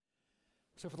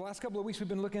So for the last couple of weeks, we've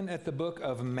been looking at the book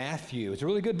of Matthew. It's a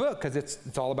really good book because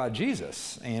it's all about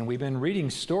Jesus. And we've been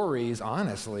reading stories,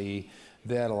 honestly,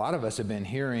 that a lot of us have been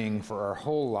hearing for our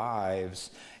whole lives.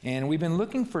 And we've been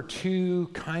looking for two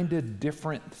kind of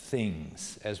different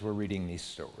things as we're reading these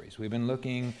stories. We've been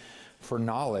looking for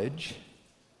knowledge,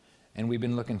 and we've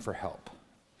been looking for help.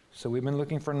 So we've been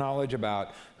looking for knowledge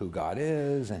about who God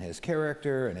is and his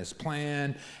character and his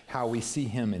plan, how we see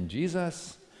him in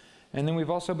Jesus. And then we've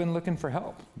also been looking for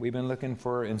help. We've been looking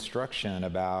for instruction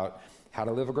about how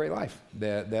to live a great life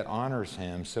that honors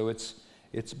him. So it's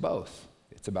both.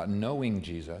 It's about knowing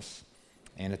Jesus,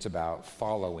 and it's about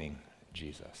following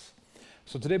Jesus.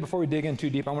 So today, before we dig in too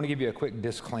deep, I want to give you a quick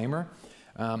disclaimer.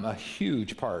 A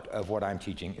huge part of what I'm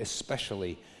teaching,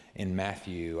 especially in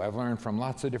Matthew, I've learned from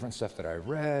lots of different stuff that I've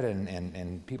read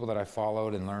and people that I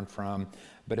followed and learned from,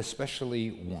 but especially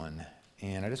one.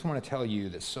 And I just want to tell you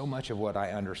that so much of what I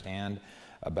understand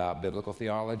about biblical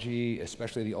theology,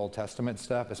 especially the Old Testament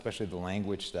stuff, especially the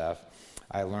language stuff,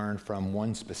 I learned from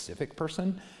one specific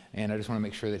person, and I just want to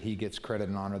make sure that he gets credit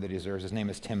and honor that he deserves. His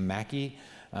name is Tim Mackie.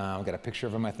 I've got a picture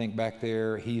of him, I think, back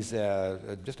there. He's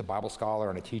just a Bible scholar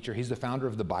and a teacher. He's the founder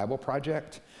of the Bible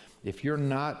Project. If you're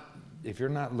not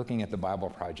looking at the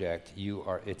Bible Project,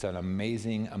 it's an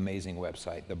amazing, amazing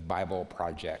website, the Bible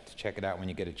Project. Check it out when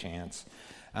you get a chance.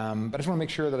 But I just want to make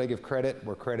sure that I give credit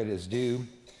where credit is due.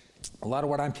 A lot of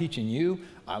what I'm teaching you,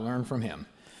 I learned from him.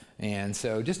 And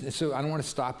so I don't want to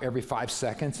stop every 5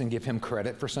 seconds and give him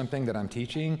credit for something that I'm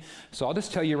teaching. So I'll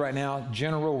just tell you right now,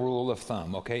 general rule of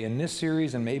thumb, okay? In this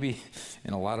series, and maybe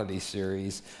in a lot of these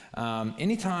series,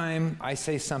 anytime I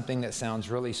say something that sounds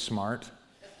really smart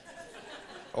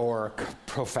or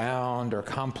profound or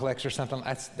complex or something,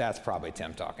 that's probably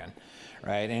Tim talking.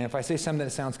 Right? And if I say something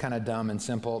that sounds kind of dumb and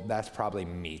simple, that's probably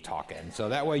me talking. So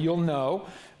that way you'll know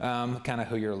kind of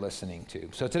who you're listening to.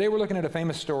 So today we're looking at a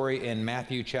famous story in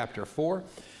Matthew chapter 4.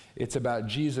 It's about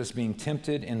Jesus being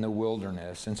tempted in the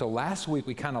wilderness. And so last week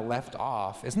we kind of left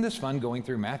off. Isn't this fun going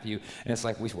through Matthew? And it's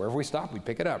like wherever we stop, we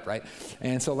pick it up, right?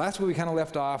 And so last week we kind of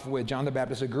left off with John the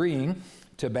Baptist agreeing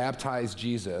to baptize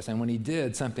Jesus. And when he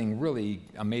did, something really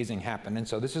amazing happened. And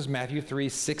so this is Matthew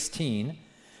 3:16.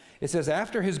 It says,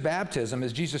 after his baptism,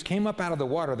 as Jesus came up out of the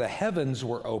water, the heavens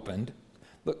were opened.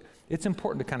 Look, it's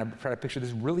important to kind of try to picture this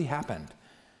really happened.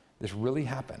 This really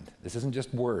happened. This isn't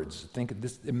just words. Think of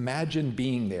this. Imagine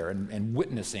being there and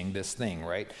witnessing this thing,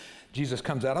 right? Jesus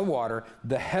comes out of the water,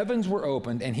 the heavens were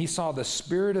opened, and he saw the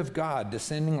Spirit of God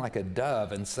descending like a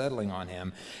dove and settling on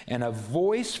him. And a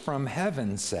voice from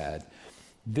heaven said,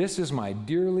 "This is my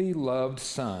dearly loved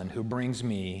Son who brings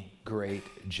me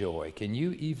great joy." Can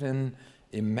you even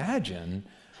imagine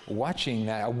watching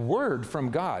that, a word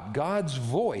from God, God's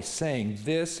voice saying,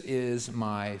 "This is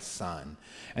my Son."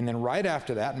 And then right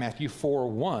after that, Matthew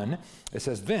 4:1, it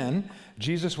says, "Then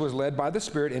Jesus was led by the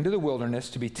Spirit into the wilderness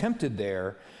to be tempted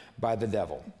there by the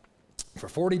devil. For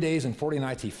 40 days and 40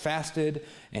 nights he fasted,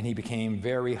 and he became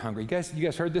very hungry." You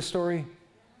guys heard this story?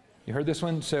 You heard this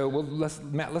one? So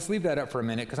Matt, let's leave that up for a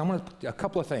minute, because I want a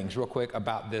couple of things real quick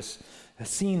about this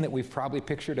scene that we've probably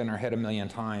pictured in our head a million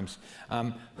times.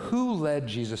 Who led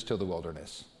Jesus to the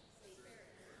wilderness?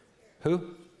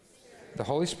 Who? The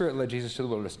Holy Spirit led Jesus to the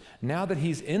wilderness. Now that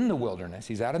he's in the wilderness,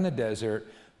 he's out in the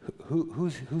desert,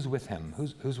 who's with him?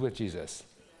 Who's with Jesus?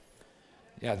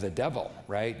 Yeah, the devil,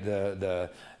 right?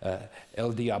 The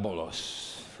El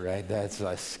Diabolos. Right? That's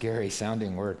a scary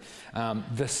sounding word.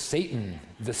 The Satan.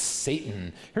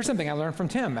 Here's something I learned from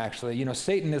Tim, actually. You know,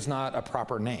 Satan is not a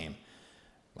proper name.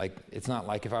 Like, it's not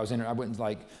like if I was I wouldn't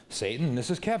like, Satan, this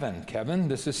is Kevin. Kevin,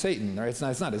 this is Satan. Right? It's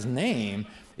not his name.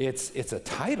 It's a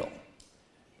title.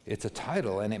 It's a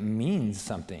title, and it means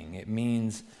something. It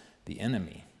means the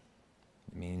enemy.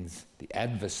 It means the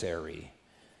adversary.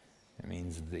 It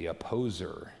means the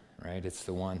opposer, right? It's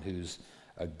the one who's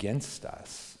against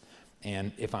us.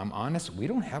 And if I'm honest, we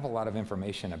don't have a lot of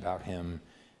information about him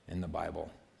in the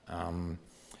Bible.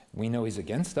 We know he's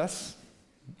against us,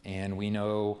 and we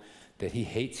know that he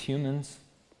hates humans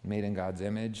made in God's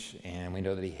image, and we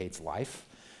know that he hates life.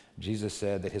 Jesus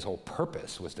said that his whole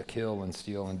purpose was to kill and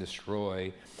steal and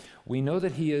destroy. We know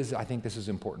that he is, I think this is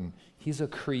important, he's a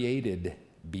created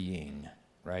being,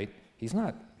 right? He's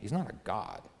not a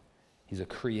God. He's a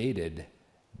created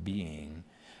being.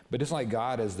 But just like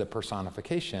God is the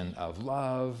personification of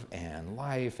love and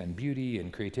life and beauty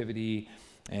and creativity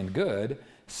and good,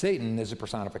 Satan is a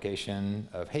personification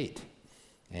of hate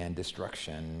and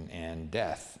destruction and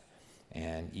death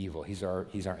and evil. He's our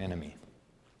enemy.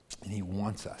 And he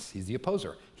wants us. He's the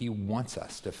opposer. He wants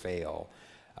us to fail.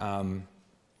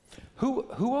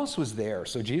 Who else was there?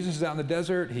 So Jesus is out in the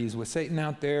desert. He's with Satan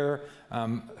out there.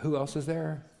 Who else is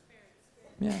there?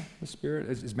 Yeah, the Spirit.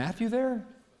 Is Matthew there?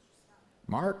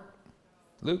 Mark?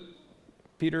 Luke?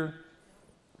 Peter?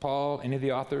 Paul? Any of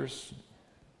the authors?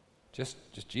 Just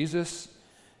Jesus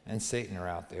and Satan are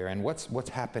out there. And what's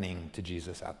happening to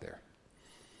Jesus out there?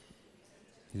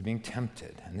 He's being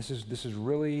tempted. And this is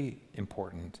really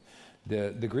important.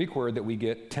 The Greek word that we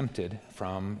get tempted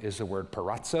from is the word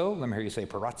perazzo. Let me hear you say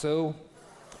perazzo.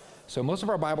 So most of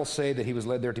our Bibles say that he was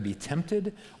led there to be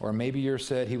tempted, or maybe yours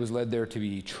said he was led there to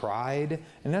be tried.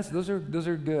 And those are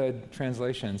good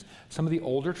translations. Some of the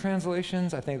older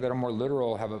translations, I think that are more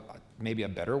literal, have maybe a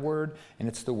better word, and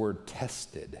it's the word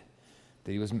tested.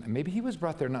 That maybe he was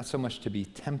brought there not so much to be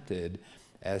tempted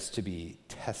as to be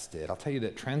tested. I'll tell you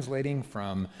that translating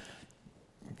from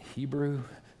Hebrew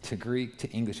to Greek to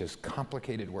English is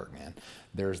complicated work, man.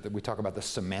 We talk about the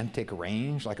semantic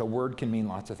range. Like a word can mean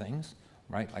lots of things,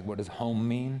 right? Like what does home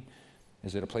mean?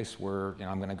 Is it a place where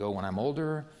I'm going to go when I'm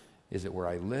older? Is it where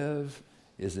I live?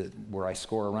 Is it where I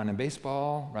score a run in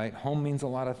baseball, right? Home means a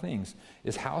lot of things.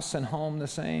 Is house and home the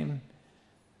same?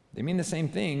 They mean the same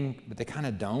thing, but they kind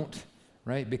of don't,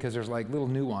 right? Because there's like little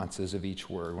nuances of each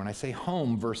word. When I say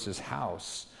home versus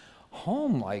house,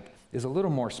 home is a little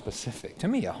more specific. To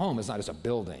me, a home is not just a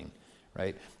building,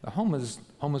 right? A home is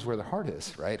where the heart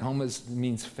is, right? Home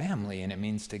means family, and it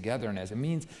means togetherness.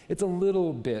 It's a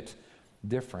little bit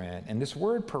different. And this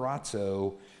word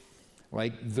perazzo,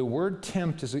 like the word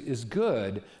tempt is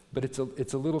good, but it's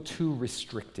a little too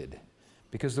restricted,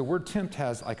 because the word tempt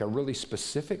has like a really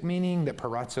specific meaning that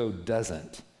perazzo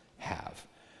doesn't have.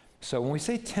 So when we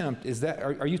say tempt,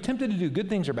 are you tempted to do good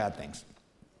things or bad things?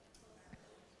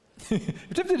 You're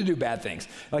tempted to do bad things.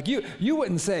 Like you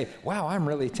wouldn't say, wow, I'm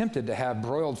really tempted to have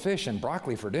broiled fish and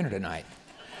broccoli for dinner tonight.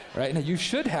 Right? Now, you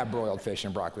should have broiled fish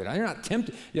and broccoli. Now, you're not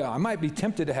tempted. I might be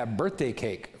tempted to have birthday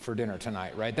cake for dinner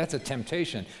tonight, right? That's a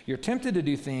temptation. You're tempted to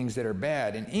do things that are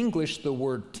bad. In English, the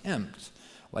word tempt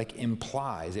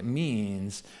implies, it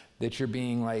means that you're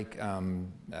being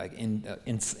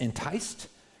enticed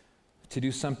to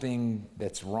do something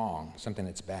that's wrong, something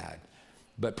that's bad.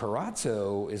 But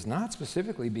perazzo is not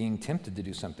specifically being tempted to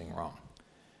do something wrong.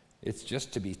 It's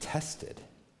just to be tested.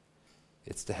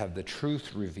 It's to have the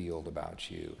truth revealed about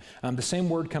you. The same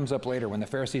word comes up later when the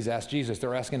Pharisees ask Jesus.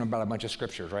 They're asking about a bunch of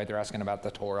scriptures, right? They're asking about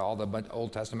the Torah, all the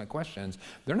Old Testament questions.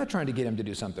 They're not trying to get him to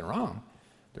do something wrong.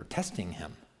 They're testing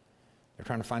him. They're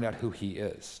trying to find out who he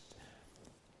is.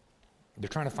 They're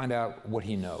trying to find out what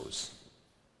he knows.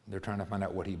 They're trying to find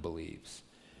out what he believes.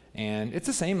 And it's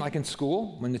the same like in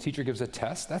school when the teacher gives a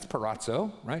test. That's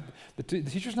perazzo, right? The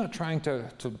teacher's not trying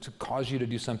to cause you to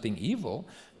do something evil.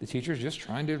 The teacher's just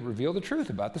trying to reveal the truth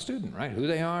about the student, right? Who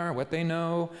they are, what they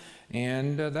know.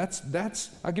 And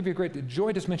I'll give you a great,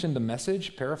 Joy just mentioned the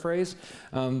Message, paraphrase.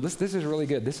 This is really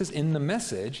good. This is in the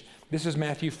Message. This is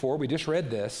Matthew 4. We just read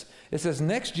this. It says,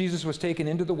 next Jesus was taken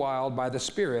into the wild by the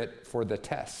Spirit for the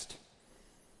test.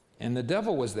 And the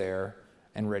devil was there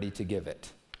and ready to give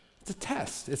it. It's a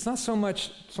test. It's not so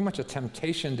much a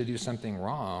temptation to do something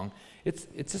wrong. It's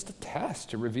just a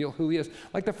test to reveal who he is.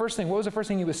 Like what was the first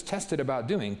thing he was tested about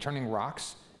doing? Turning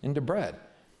rocks into bread.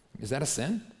 Is that a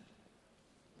sin?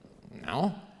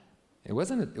 No. It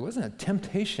wasn't a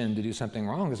temptation to do something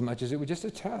wrong as much as it was just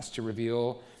a test to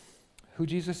reveal who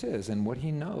Jesus is and what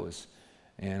he knows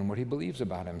and what he believes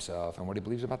about himself and what he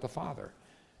believes about the Father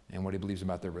and what he believes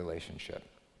about their relationship.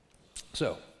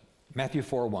 So, Matthew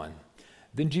 4:1.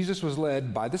 Then Jesus was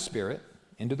led by the Spirit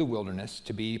into the wilderness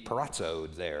to be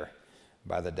perazzoed there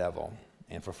by the devil.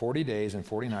 And for 40 days and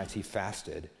 40 nights he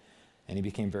fasted, and he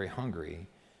became very hungry.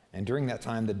 And during that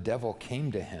time the devil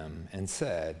came to him and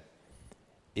said,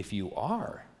 if you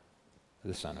are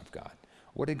the Son of God.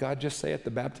 What did God just say at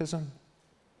the baptism?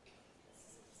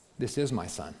 This is my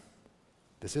son.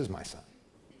 This is my son.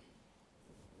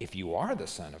 If you are the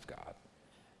Son of God,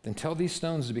 then tell these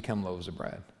stones to become loaves of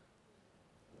bread.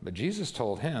 But Jesus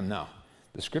told him, no,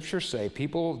 the scriptures say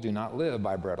people do not live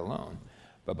by bread alone,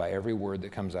 but by every word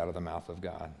that comes out of the mouth of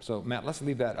God. So Matt, let's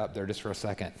leave that up there just for a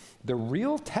second. The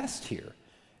real test here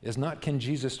is not can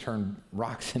Jesus turn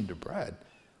rocks into bread,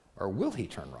 or will he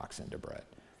turn rocks into bread?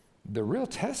 The real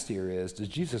test here is, does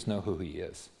Jesus know who he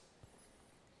is?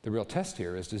 The real test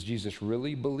here is, does Jesus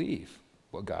really believe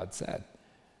what God said,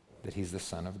 that he's the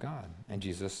Son of God? And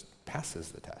Jesus passes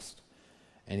the test.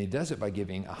 And he does it by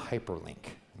giving a hyperlink.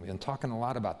 We've been talking a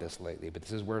lot about this lately, but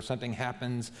this is where something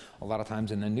happens a lot of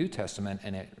times in the New Testament,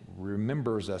 and it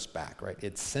remembers us back, right?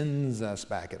 It sends us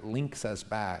back. It links us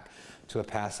back to a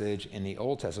passage in the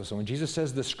Old Testament. So when Jesus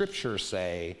says the scriptures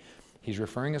say, He's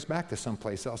referring us back to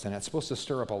someplace else, and that's supposed to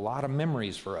stir up a lot of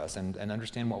memories for us and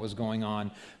understand what was going on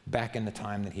back in the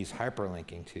time that he's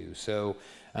hyperlinking to. So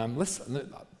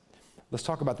let's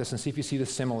talk about this and see if you see the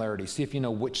similarity. See if you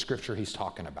know which scripture he's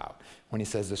talking about when he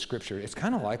says the scripture. It's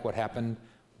kind of like what happened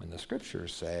when the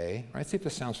scriptures say, right? See if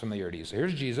this sounds familiar to you. So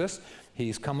here's Jesus.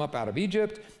 He's come up out of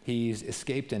Egypt. He's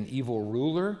escaped an evil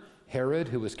ruler, Herod,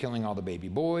 who was killing all the baby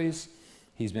boys.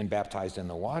 He's been baptized in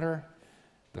the water.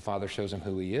 The Father shows him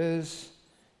who he is.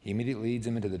 He immediately leads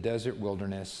him into the desert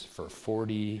wilderness for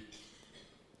 40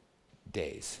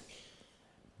 days.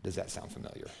 Does that sound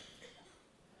familiar?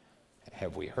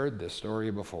 Have we heard this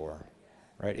story before?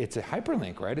 Right? It's a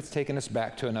hyperlink, right? It's taking us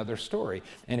back to another story.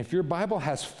 And if your Bible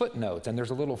has footnotes and there's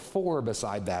a little 4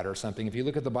 beside that or something, if you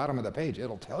look at the bottom of the page,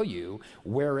 it'll tell you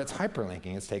where it's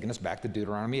hyperlinking. It's taking us back to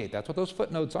Deuteronomy 8. That's what those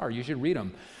footnotes are. You should read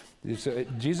them. So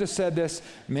Jesus said this,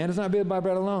 man does not live by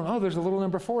bread alone. Oh, there's a little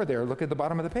number 4 there. Look at the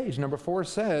bottom of the page. Number 4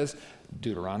 says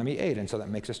Deuteronomy 8, and so that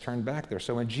makes us turn back there.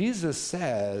 So when Jesus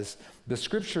says, the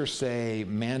scriptures say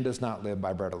man does not live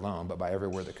by bread alone, but by every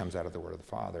word that comes out of the word of the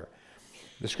Father,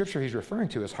 the scripture he's referring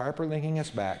to is hyperlinking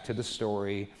us back to the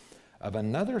story of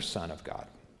another son of God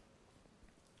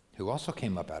who also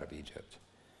came up out of Egypt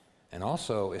and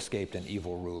also escaped an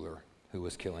evil ruler who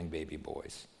was killing baby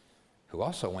boys, who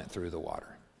also went through the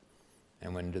water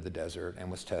and went into the desert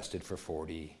and was tested for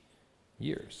 40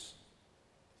 years.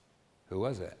 Who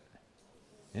was it?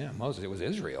 Yeah, Moses. It was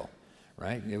Israel,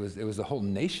 right? It was the whole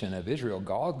nation of Israel.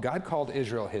 God called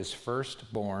Israel his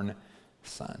firstborn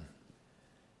son.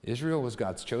 Israel was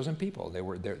God's chosen people.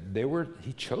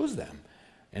 He chose them,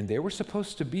 and they were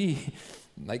supposed to be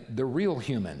like the real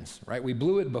humans, right? We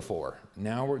blew it before.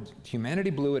 Now humanity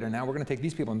blew it, and now we're going to take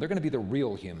these people, and they're going to be the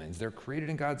real humans. They're created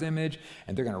in God's image,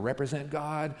 and they're going to represent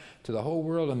God to the whole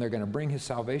world, and they're going to bring his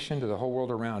salvation to the whole world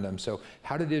around them. So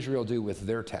how did Israel do with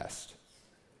their test?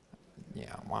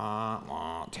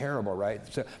 Yeah, terrible, right?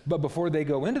 But before they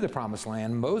go into the promised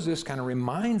land, Moses kind of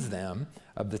reminds them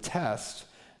of the test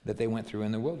that they went through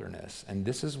in the wilderness. And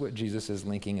this is what Jesus is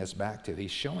linking us back to. He's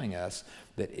showing us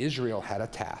that Israel had a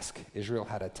task. Israel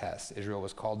had a test. Israel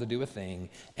was called to do a thing,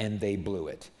 and they blew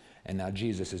it. And now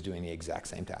Jesus is doing the exact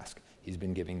same task. He's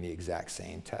been giving the exact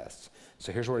same tests.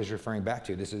 So here's what he's referring back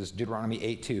to. This is Deuteronomy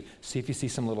 8:2. See if you see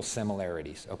some little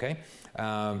similarities, okay?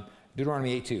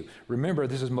 Deuteronomy 8:2. Remember,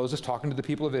 this is Moses talking to the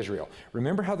people of Israel.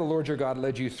 Remember how the Lord your God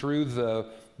led you through the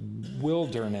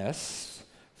wilderness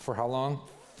for how long?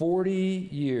 40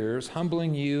 years,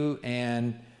 humbling you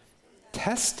and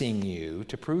testing you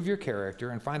to prove your character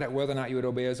and find out whether or not you would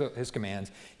obey his commands.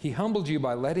 He humbled you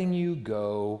by letting you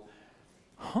go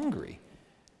hungry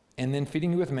and then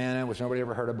feeding you with manna, which nobody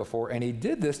ever heard of before. And he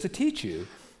did this to teach you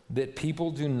that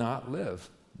people do not live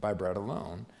by bread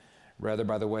alone, rather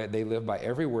by the way they live by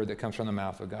every word that comes from the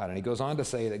mouth of God. And he goes on to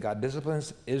say that God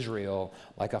disciplines Israel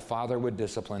like a father would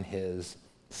discipline his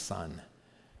son.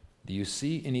 Do you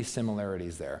see any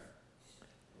similarities there?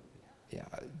 Yeah.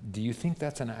 Do you think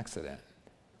that's an accident?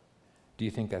 Do you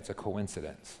think that's a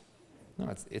coincidence? No,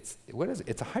 what is it?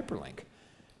 It's a hyperlink.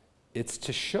 It's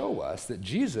to show us that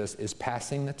Jesus is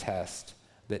passing the test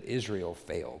that Israel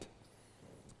failed.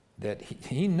 That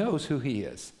he knows who he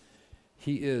is.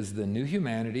 He is the new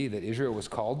humanity that Israel was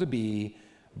called to be,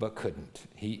 but couldn't.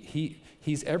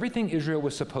 He's everything Israel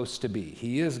was supposed to be.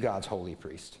 He is God's holy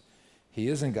priest. He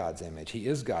is in God's image. He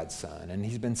is God's son. And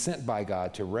he's been sent by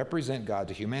God to represent God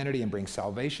to humanity and bring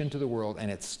salvation to the world. And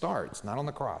it starts, not on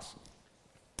the cross.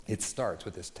 It starts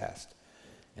with this test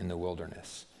in the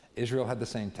wilderness. Israel had the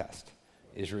same test.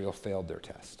 Israel failed their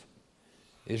test.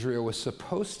 Israel was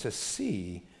supposed to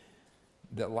see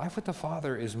that life with the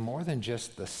Father is more than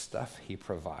just the stuff he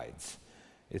provides.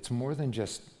 It's more than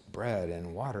just bread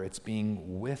and water. It's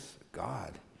being with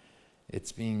God.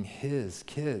 It's being his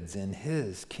kids in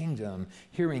his kingdom,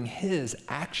 hearing his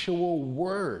actual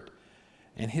word.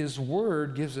 And his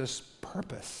word gives us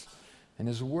purpose. And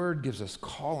his word gives us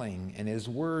calling. And his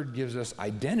word gives us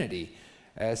identity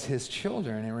as his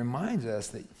children. It reminds us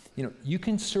that, you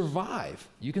can survive.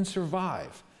 You can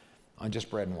survive on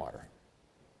just bread and water.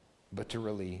 But to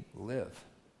really live,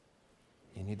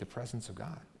 you need the presence of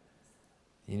God.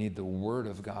 You need the word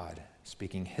of God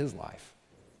speaking his life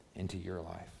into your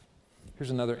life. Here's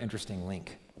another interesting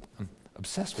link. I'm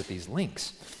obsessed with these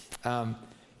links.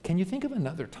 Can you think of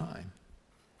another time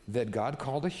that God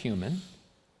called a human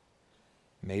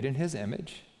made in his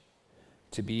image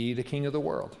to be the king of the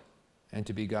world and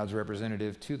to be God's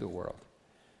representative to the world?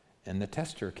 And the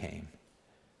tester came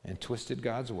and twisted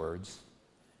God's words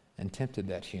and tempted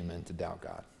that human to doubt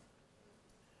God.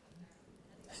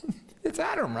 It's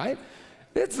Adam, right?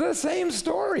 It's the same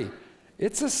story.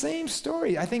 It's the same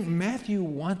story. I think Matthew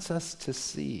wants us to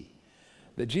see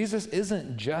that Jesus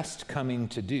isn't just coming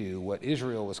to do what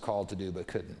Israel was called to do but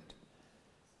couldn't.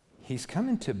 He's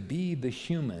coming to be the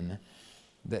human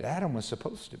that Adam was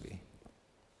supposed to be.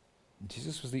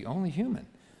 Jesus was the only human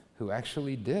who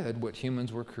actually did what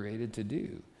humans were created to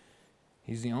do.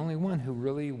 He's the only one who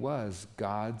really was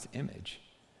God's image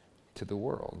to the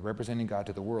world, representing God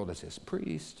to the world as his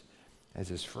priest, as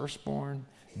his firstborn.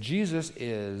 Jesus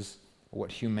is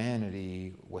what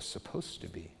humanity was supposed to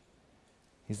be.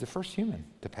 He's the first human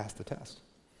to pass the test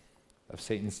of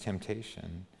Satan's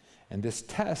temptation. And this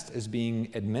test is being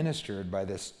administered by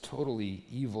this totally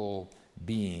evil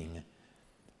being,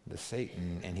 the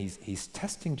Satan, and he's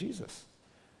testing Jesus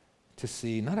to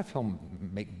see not if he'll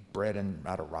make bread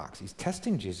out of rocks. He's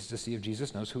testing Jesus to see if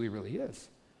Jesus knows who he really is.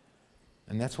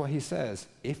 And that's why he says,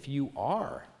 if you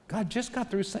are, God just got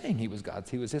through saying he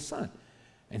was his son.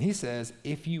 And he says,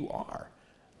 if you are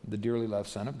the dearly loved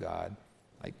Son of God,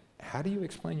 like, how do you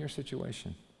explain your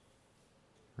situation?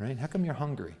 Right? How come you're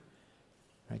hungry?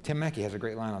 Right? Tim Mackey has a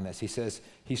great line on this. He says,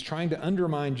 he's trying to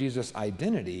undermine Jesus'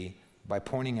 identity by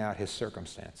pointing out his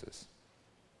circumstances.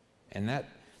 And that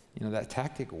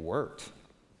tactic worked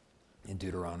in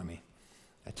Deuteronomy.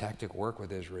 That tactic worked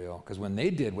with Israel, because when they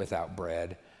did without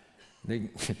bread,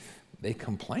 they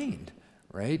complained,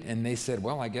 right? And they said,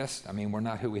 well, we're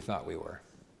not who we thought we were.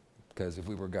 Because if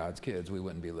we were God's kids, we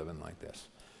wouldn't be living like this,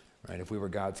 right? If we were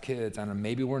God's kids,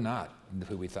 maybe we're not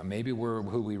who we thought. Maybe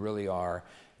who we really are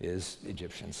is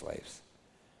Egyptian slaves.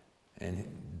 And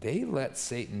they let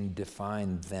Satan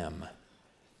define them.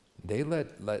 They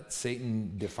let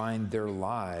Satan define their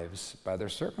lives by their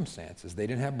circumstances. They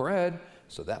didn't have bread,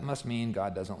 so that must mean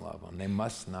God doesn't love them. They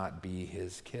must not be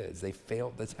his kids. They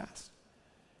failed the test.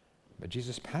 But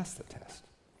Jesus passed the test.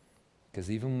 Because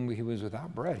even when he was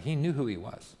without bread, he knew who he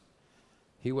was.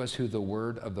 He was who the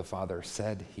Word of the Father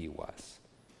said he was.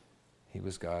 He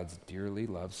was God's dearly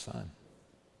loved Son.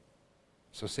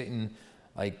 So Satan,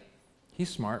 he's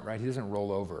smart, right? He doesn't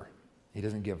roll over. He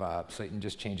doesn't give up. Satan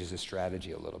just changes his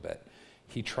strategy a little bit.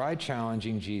 He tried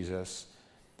challenging Jesus.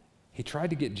 He tried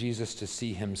to get Jesus to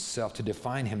see himself, to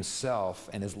define himself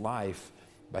and his life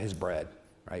by his bread,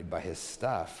 right? By his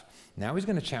stuff. Now he's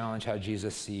going to challenge how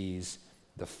Jesus sees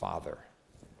the Father.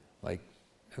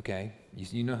 Okay,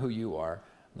 you know who you are.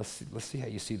 Let's see how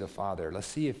you see the Father. Let's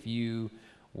see if you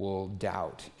will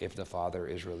doubt if the Father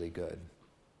is really good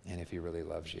and if he really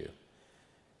loves you.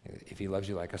 If he loves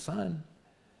you like a son,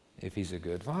 if he's a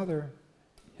good father,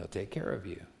 he'll take care of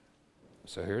you.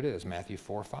 So here it is, Matthew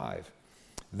 4:5.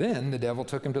 Then the devil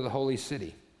took him to the holy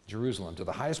city, Jerusalem, to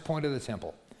the highest point of the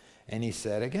temple. And he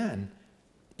said again,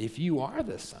 if you are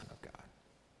the Son of God,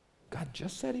 God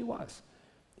just said he was.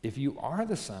 If you are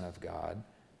the Son of God,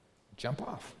 jump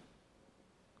off.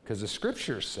 Because the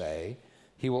scriptures say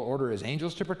he will order his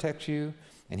angels to protect you,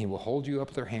 and he will hold you up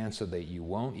with their hands so that you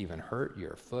won't even hurt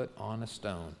your foot on a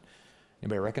stone.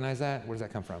 Anybody recognize that? Where does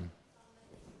that come from?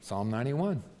 Psalm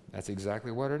 91. That's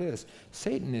exactly what it is.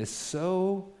 Satan is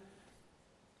so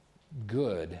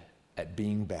good at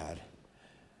being bad.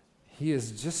 He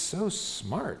is just so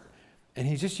smart. And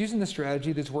he's just using the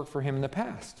strategy that's worked for him in the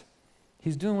past.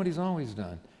 He's doing what he's always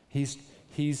done.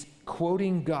 He's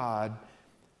quoting God,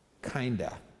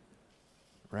 kinda,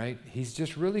 right? He's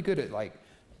just really good at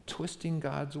twisting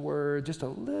God's word just a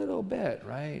little bit,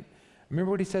 right? Remember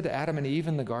what he said to Adam and Eve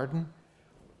in the garden?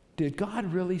 Did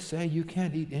God really say you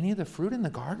can't eat any of the fruit in the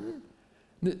garden?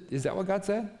 Is that what God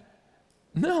said?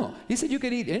 No. He said you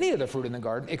could eat any of the fruit in the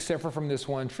garden except for from this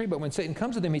one tree. But when Satan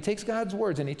comes to them, he takes God's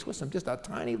words and he twists them just a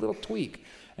tiny little tweak.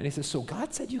 And he says, so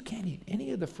God said you can't eat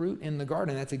any of the fruit in the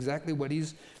garden. That's exactly what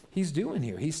he's doing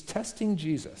here. He's testing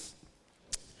Jesus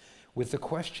with the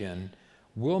question,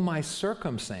 will my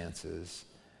circumstances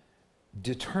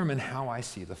determine how I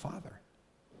see the Father?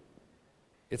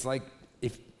 It's like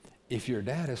if your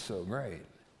dad is so great,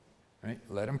 right,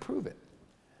 let him prove it.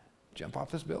 Jump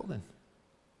off this building,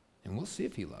 and we'll see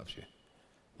if he loves you.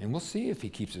 And we'll see if he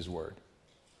keeps his word.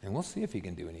 And we'll see if he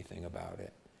can do anything about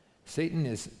it. Satan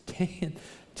is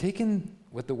taking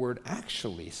what the word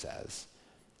actually says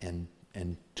and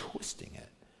twisting it.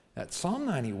 That Psalm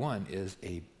 91 is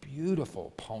a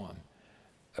beautiful poem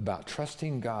about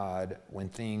trusting God when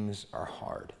things are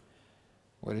hard.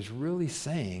 What it's really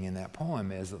saying in that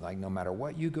poem is that no matter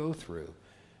what you go through,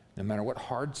 no matter what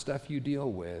hard stuff you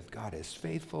deal with, God is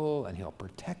faithful and he'll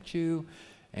protect you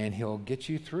and he'll get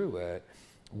you through it.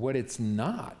 What it's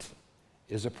not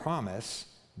is a promise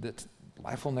that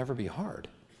life will never be hard.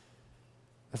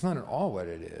 That's not at all what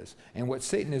it is. And what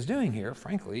Satan is doing here,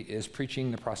 frankly, is preaching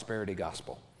the prosperity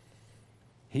gospel.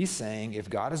 He's saying if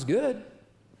God is good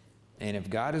And if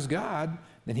God is God,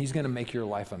 then he's going to make your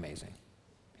life amazing.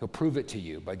 He'll prove it to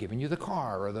you by giving you the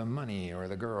car or the money or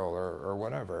the girl or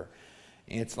whatever.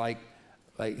 And it's like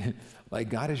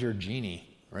God is your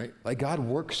genie, right? Like God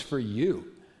works for you.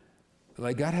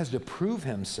 Like God has to prove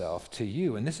himself to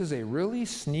you. And this is a really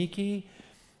sneaky,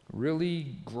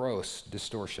 really gross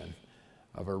distortion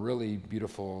of a really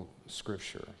beautiful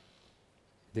scripture.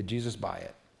 Did Jesus buy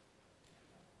it?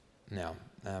 No.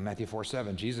 Matthew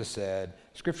 4:7, Jesus said,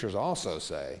 scriptures also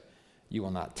say, you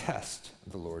will not test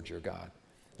the Lord your God.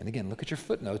 And again, look at your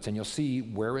footnotes and you'll see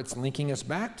where it's linking us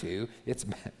back to. It's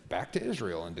back to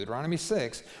Israel in Deuteronomy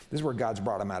 6. This is where God's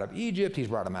brought them out of Egypt. He's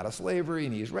brought them out of slavery,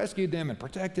 and he's rescued them and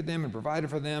protected them and provided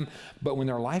for them. But when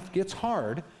their life gets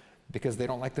hard, because they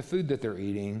don't like the food that they're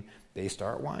eating, they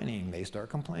start whining. They start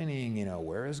complaining.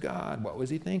 Where is God? What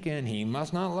was he thinking? He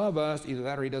must not love us. Either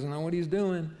that or he doesn't know what he's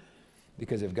doing.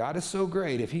 Because if God is so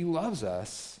great, if he loves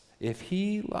us, then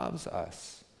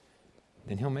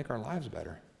he'll make our lives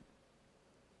better.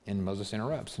 And Moses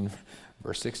interrupts in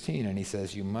verse 16, and he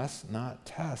says, you must not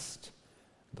test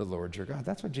the Lord your God.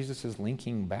 That's what Jesus is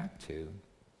linking back to.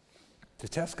 To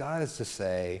test God is to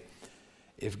say,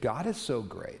 if God is so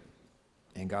great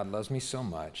and God loves me so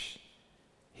much,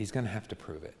 he's going to have to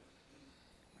prove it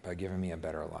by giving me a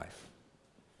better life.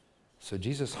 So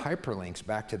Jesus hyperlinks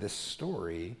back to this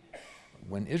story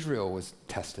when Israel was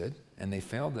tested and they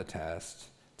failed the test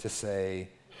to say,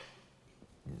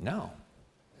 no,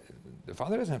 the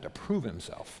Father doesn't have to prove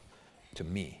himself to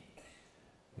me.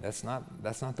 That's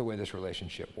not the way this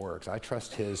relationship works. I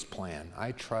trust his plan.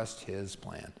 I trust his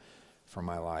plan for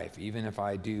my life, even if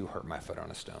I do hurt my foot on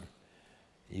a stone,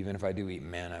 even if I do eat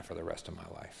manna for the rest of my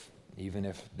life, even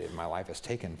if my life is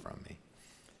taken from me.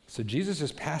 So Jesus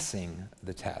is passing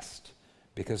the test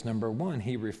because, number one,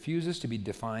 he refuses to be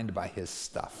defined by his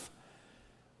stuff.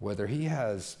 Whether he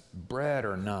has bread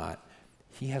or not,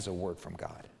 he has a word from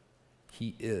God.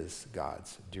 He is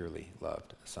God's dearly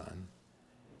loved son.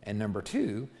 And number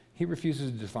two, he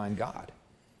refuses to define God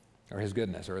or his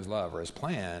goodness or his love or his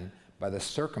plan by the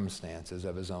circumstances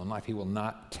of his own life. He will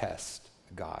not test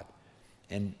God.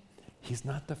 And he's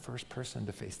not the first person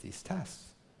to face these tests.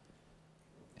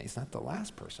 He's not the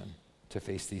last person to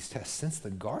face these tests. Since the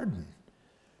garden,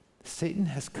 Satan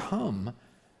has come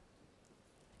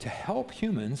to help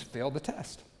humans fail the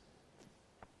test.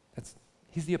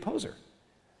 He's the opposer.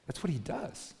 That's what he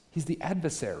does. He's the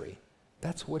adversary.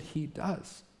 That's what he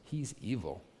does. He's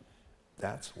evil.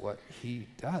 That's what he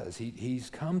does. He's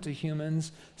come to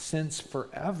humans since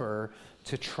forever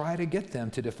to try to get them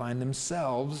to define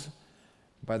themselves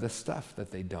by the stuff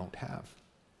that they don't have.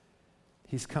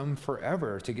 He's come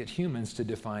forever to get humans to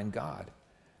define God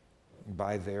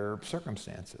by their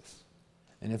circumstances.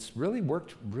 And it's really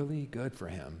worked really good for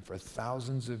him for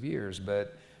thousands of years.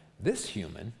 But this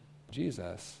human,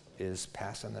 Jesus, is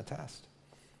passing the test.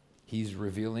 He's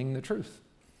revealing the truth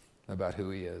about who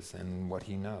he is and what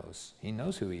he knows. He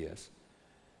knows who he is,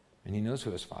 and he knows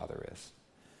who his Father is.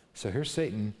 So here's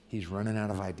Satan. He's running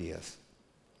out of ideas,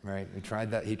 right? He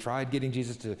tried that. He tried getting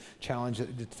Jesus to challenge,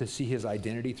 to see his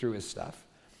identity through his stuff.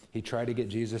 He tried to get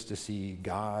Jesus to see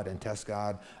God and test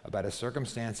God about his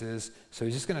circumstances. So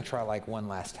he's just going to try like one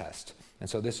last test. And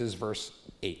so this is verse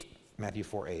 8, Matthew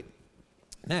 4:8.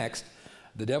 Next,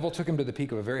 the devil took him to the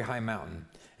peak of a very high mountain,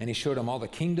 and he showed him all the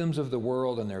kingdoms of the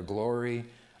world and their glory.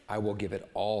 I will give it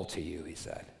all to you, he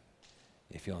said,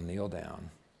 if you'll kneel down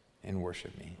and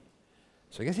worship me.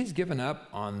 So I guess he's given up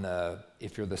on the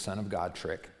if you're the Son of God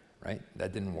trick, right?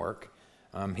 That didn't work.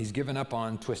 He's given up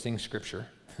on twisting scripture.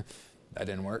 That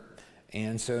didn't work.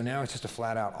 And so now it's just a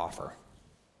flat out offer,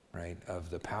 right, of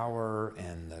the power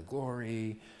and the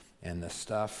glory and the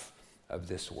stuff of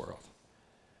this world.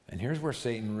 And here's where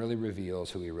Satan really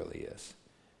reveals who he really is.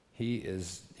 He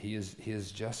is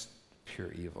just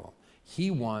pure evil. He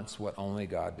wants what only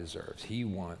God deserves. He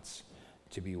wants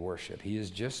to be worshiped. He is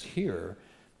just here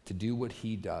to do what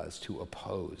he does, to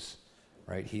oppose,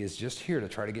 right? He is just here to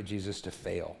try to get Jesus to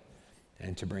fail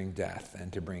and to bring death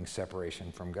and to bring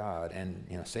separation from God. And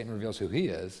Satan reveals who he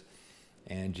is,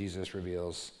 and Jesus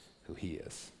reveals who he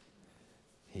is.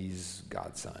 He's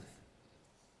God's son,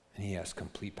 and he has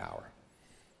complete power,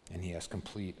 and he has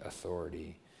complete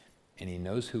authority, and he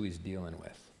knows who he's dealing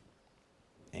with,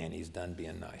 and he's done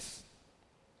being nice.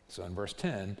 So in verse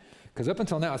 10, because up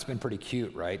until now it's been pretty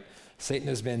cute, right? Satan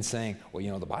has been saying,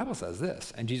 well, the Bible says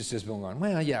this. And Jesus has been going,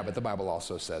 well, yeah, but the Bible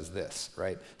also says this,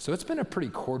 right? So it's been a pretty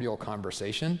cordial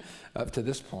conversation up to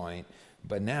this point.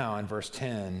 But now in verse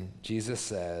 10, Jesus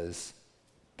says,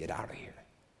 get out of here.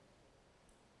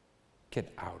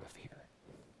 Get out of here.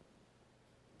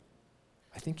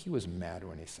 I think he was mad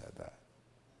when he said that.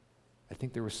 I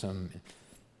think there was some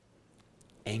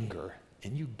anger,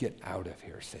 and you get out of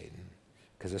here, Satan.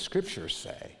 Because the scriptures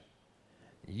say,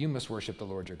 you must worship the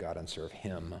Lord your God and serve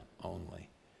him only.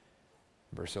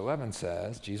 Verse 11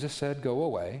 says, Jesus said, go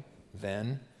away.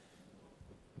 Then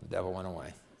the devil went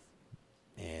away.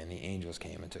 And the angels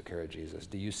came and took care of Jesus.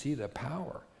 Do you see the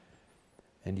power?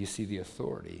 And do you see the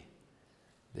authority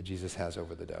that Jesus has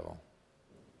over the devil?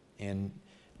 And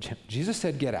Jesus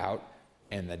said, get out,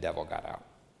 and the devil got out.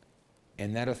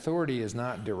 And that authority is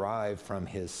not derived from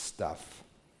his stuff,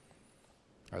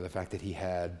 or the fact that he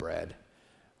had bread,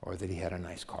 or that he had a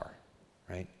nice car,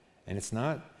 right? And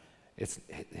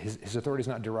his authority is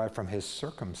not derived from his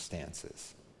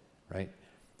circumstances, right?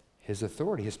 His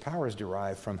authority, his power is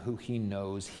derived from who he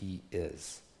knows he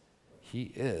is.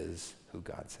 He is who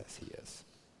God says he is.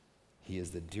 He is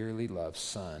the dearly loved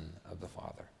Son of the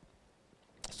Father.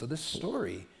 So this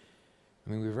story, I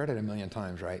mean, we've read it a million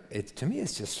times, right? To me,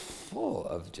 it's just full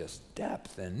of just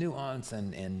depth and nuance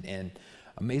and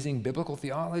amazing biblical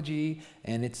theology,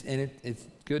 and it's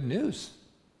good news,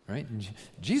 right?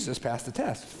 Jesus passed the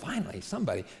test. Finally,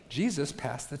 Jesus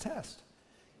passed the test.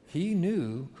 He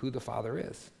knew who the Father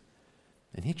is,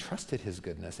 and he trusted his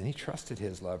goodness, and he trusted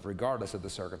his love regardless of the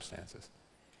circumstances.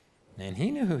 And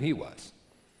he knew who he was.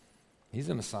 He's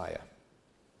the Messiah,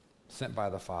 sent by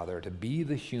the Father to be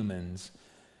the humans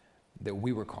that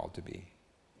we were called to be,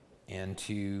 and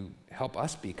to help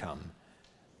us become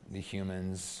the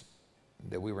humans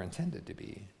that we were intended to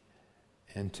be,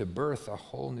 and to birth a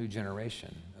whole new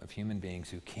generation of human beings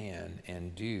who can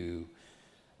and do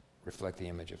reflect the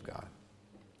image of God.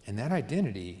 And that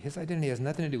identity, his identity, has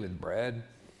nothing to do with bread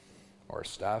or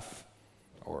stuff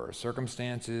or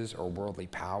circumstances or worldly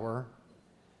power.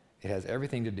 It has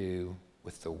everything to do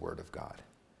with the Word of God.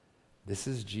 This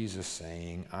is Jesus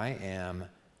saying, I am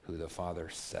who the Father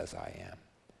says I am.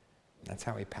 That's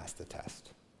how he passed the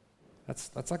test.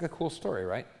 That's like a cool story,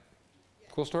 right?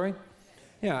 Cool story?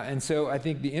 Yeah, and so I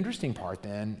think the interesting part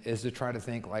then is to try to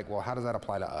think like, well, how does that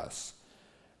apply to us,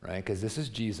 right? Because this is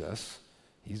Jesus.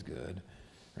 He's good,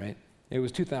 right? It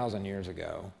was 2,000 years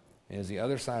ago. It was the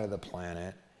other side of the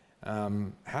planet.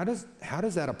 How does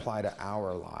that apply to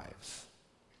our lives?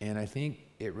 And I think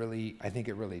it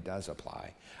really does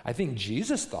apply. I think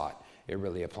Jesus thought it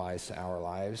really applies to our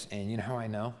lives. And you know how I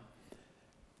know?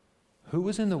 Who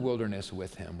was in the wilderness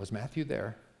with him? Was Matthew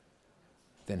there?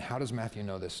 Then how does Matthew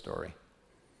know this story?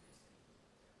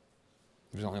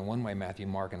 There's only one way Matthew,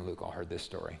 Mark, and Luke all heard this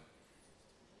story.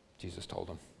 Jesus told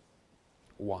them.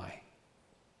 Why?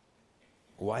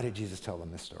 Why did Jesus tell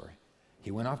them this story?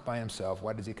 He went off by himself.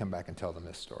 Why does he come back and tell them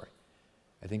this story?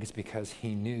 I think it's because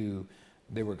he knew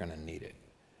they were going to need it.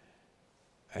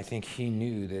 I think he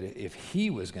knew that if he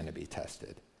was going to be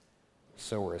tested,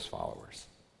 so were his followers.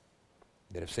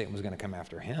 That if Satan was going to come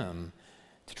after him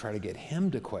to try to get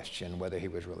him to question whether he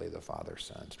was really the Father's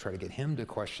son, to try to get him to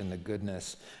question the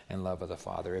goodness and love of the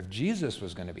Father, if Jesus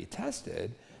was going to be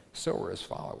tested, so were his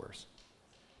followers.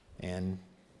 And,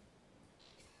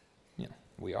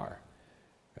 we are,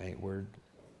 right?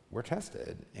 We're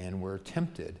tested, and we're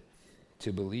tempted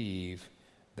to believe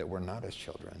that we're not his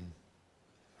children,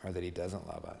 or that he doesn't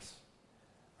love us,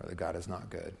 or that God is not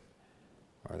good,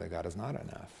 or that God is not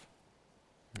enough.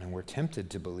 And we're tempted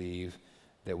to believe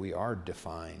that we are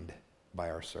defined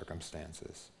by our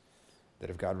circumstances,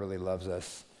 that if God really loves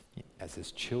us as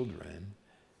his children,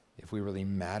 if we really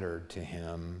mattered to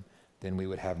him, then we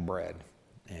would have bread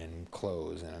and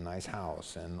clothes and a nice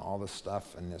house and all the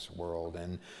stuff in this world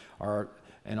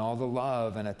and all the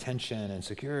love and attention and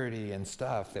security and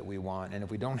stuff that we want. And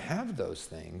if we don't have those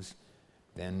things,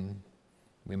 then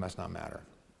we must not matter.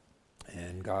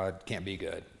 And God can't be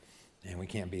good, and we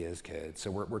can't be his kids.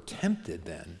 So we're tempted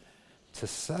then to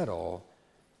settle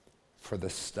for the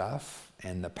stuff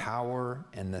and the power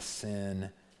and the sin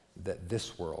that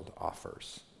this world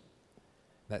offers.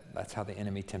 That's how the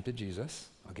enemy tempted Jesus.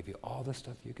 I'll give you all the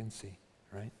stuff you can see,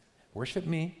 right? Worship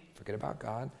me, forget about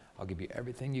God. I'll give you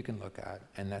everything you can look at.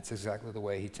 And that's exactly the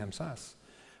way he tempts us,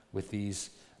 with these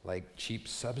like cheap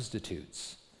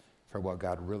substitutes for what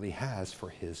God really has for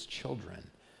his children.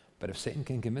 But if Satan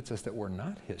can convince us that we're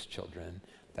not his children,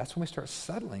 that's when we start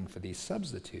settling for these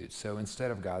substitutes. So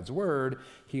instead of God's word,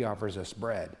 he offers us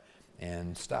bread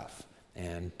and stuff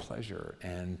and pleasure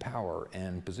and power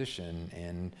and position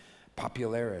and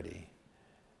popularity.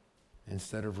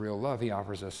 Instead of real love, he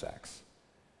offers us sex.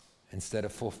 Instead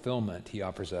of fulfillment, he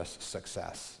offers us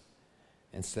success.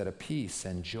 Instead of peace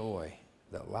and joy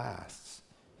that lasts,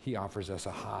 he offers us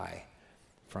a high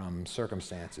from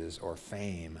circumstances or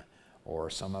fame or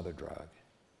some other drug.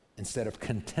 Instead of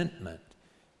contentment,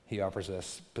 he offers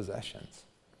us possessions.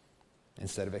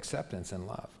 instead of acceptance and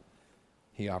love.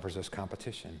 He offers us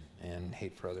competition and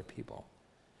hate for other people.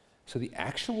 So the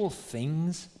actual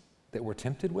things that we're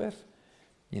tempted with,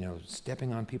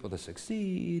 stepping on people to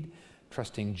succeed,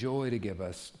 trusting drugs to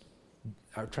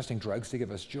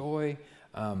give us joy,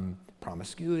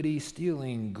 promiscuity,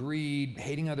 stealing, greed,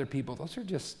 hating other people, those are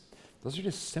just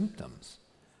symptoms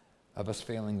of us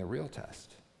failing the real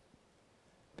test.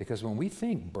 Because when we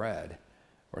think bread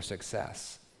or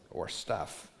success or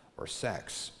stuff or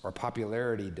sex or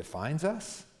popularity defines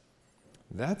us,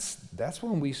 that's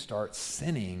when we start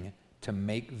sinning to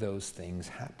make those things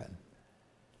happen.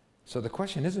 So the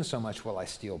question isn't so much, will I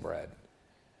steal bread?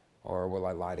 Or will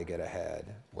I lie to get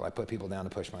ahead? Will I put people down to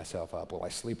push myself up? Will I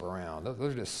sleep around?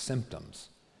 Those are just symptoms.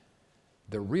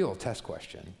 The real test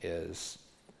question is,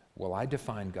 will I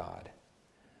define God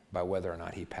by whether or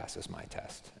not he passes my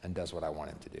test and does what I want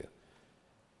him to do?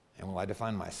 And will I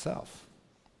define myself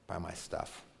by my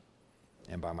stuff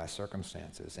and by my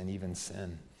circumstances and even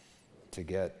sin to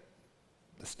get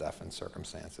the stuff and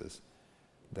circumstances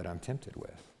that I'm tempted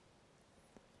with?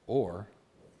 Or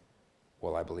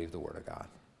will I believe the word of God?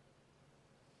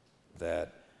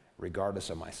 That regardless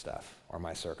of my stuff or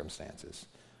my circumstances,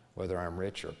 whether I'm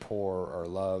rich or poor or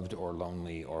loved or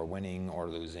lonely or winning or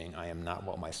losing, I am not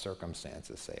what my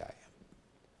circumstances say I am.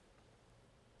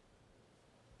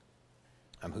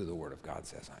 I'm who the Word of God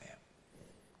says I am.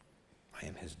 I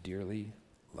am his dearly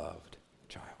loved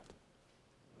child.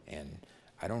 And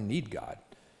I don't need God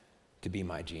to be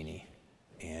my genie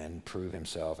and prove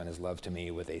himself and his love to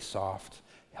me with a soft,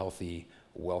 healthy,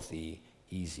 wealthy,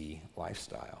 easy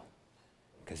lifestyle.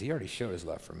 Because he already showed his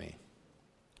love for me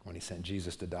when he sent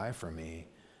Jesus to die for me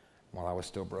while I was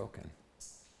still broken.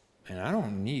 And I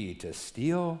don't need to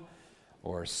steal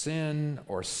or sin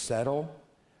or settle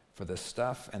for the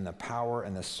stuff and the power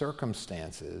and the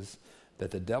circumstances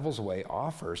that the devil's way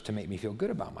offers to make me feel good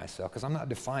about myself, because I'm not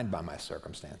defined by my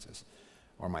circumstances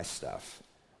or my stuff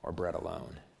or bread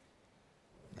alone.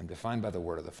 I'm defined by the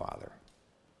word of the Father.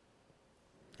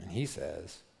 And he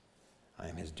says, I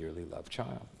am his dearly loved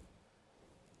child.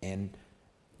 And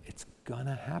it's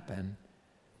gonna happen.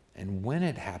 And when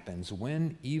it happens,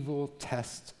 when evil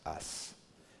tests us,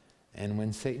 and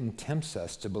when Satan tempts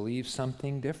us to believe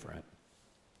something different,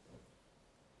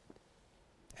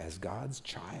 as God's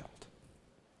child,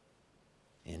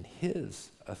 in his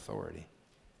authority,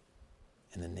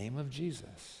 in the name of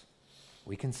Jesus,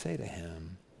 we can say to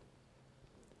him,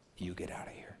 you get out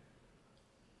of here.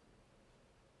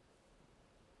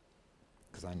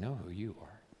 Because I know who you are.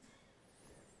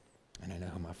 And I know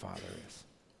who my Father is.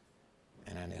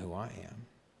 And I know who I am.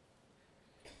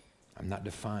 I'm not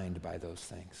defined by those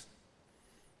things.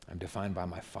 I'm defined by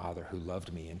my Father who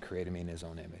loved me and created me in his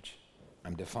own image.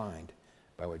 I'm defined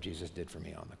by what Jesus did for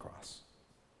me on the cross.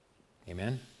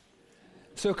 Amen?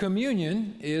 So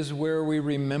communion is where we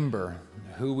remember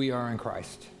who we are in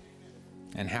Christ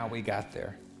and how we got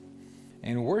there.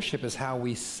 And worship is how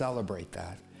we celebrate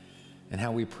that and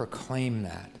how we proclaim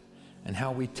that and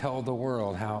how we tell the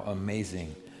world how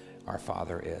amazing our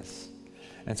Father is.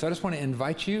 And so I just want to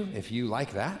invite you, if you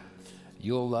like that,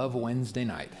 you'll love Wednesday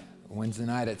night. Wednesday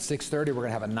night at 6:30, we're going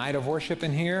to have a night of worship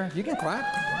in here. You can clap.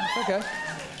 It's okay.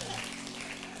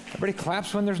 Everybody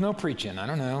claps when there's no preaching. I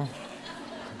don't know.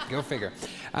 Go figure.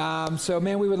 So,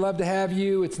 man, we would love to have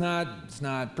you. It's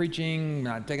not preaching,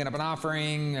 not taking up an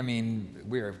offering. I mean,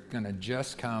 we're going to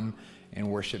just come and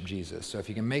worship Jesus. So if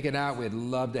you can make it out, we'd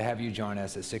love to have you join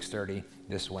us at 6:30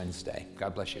 this Wednesday.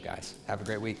 God bless you guys. Have a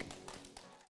great week.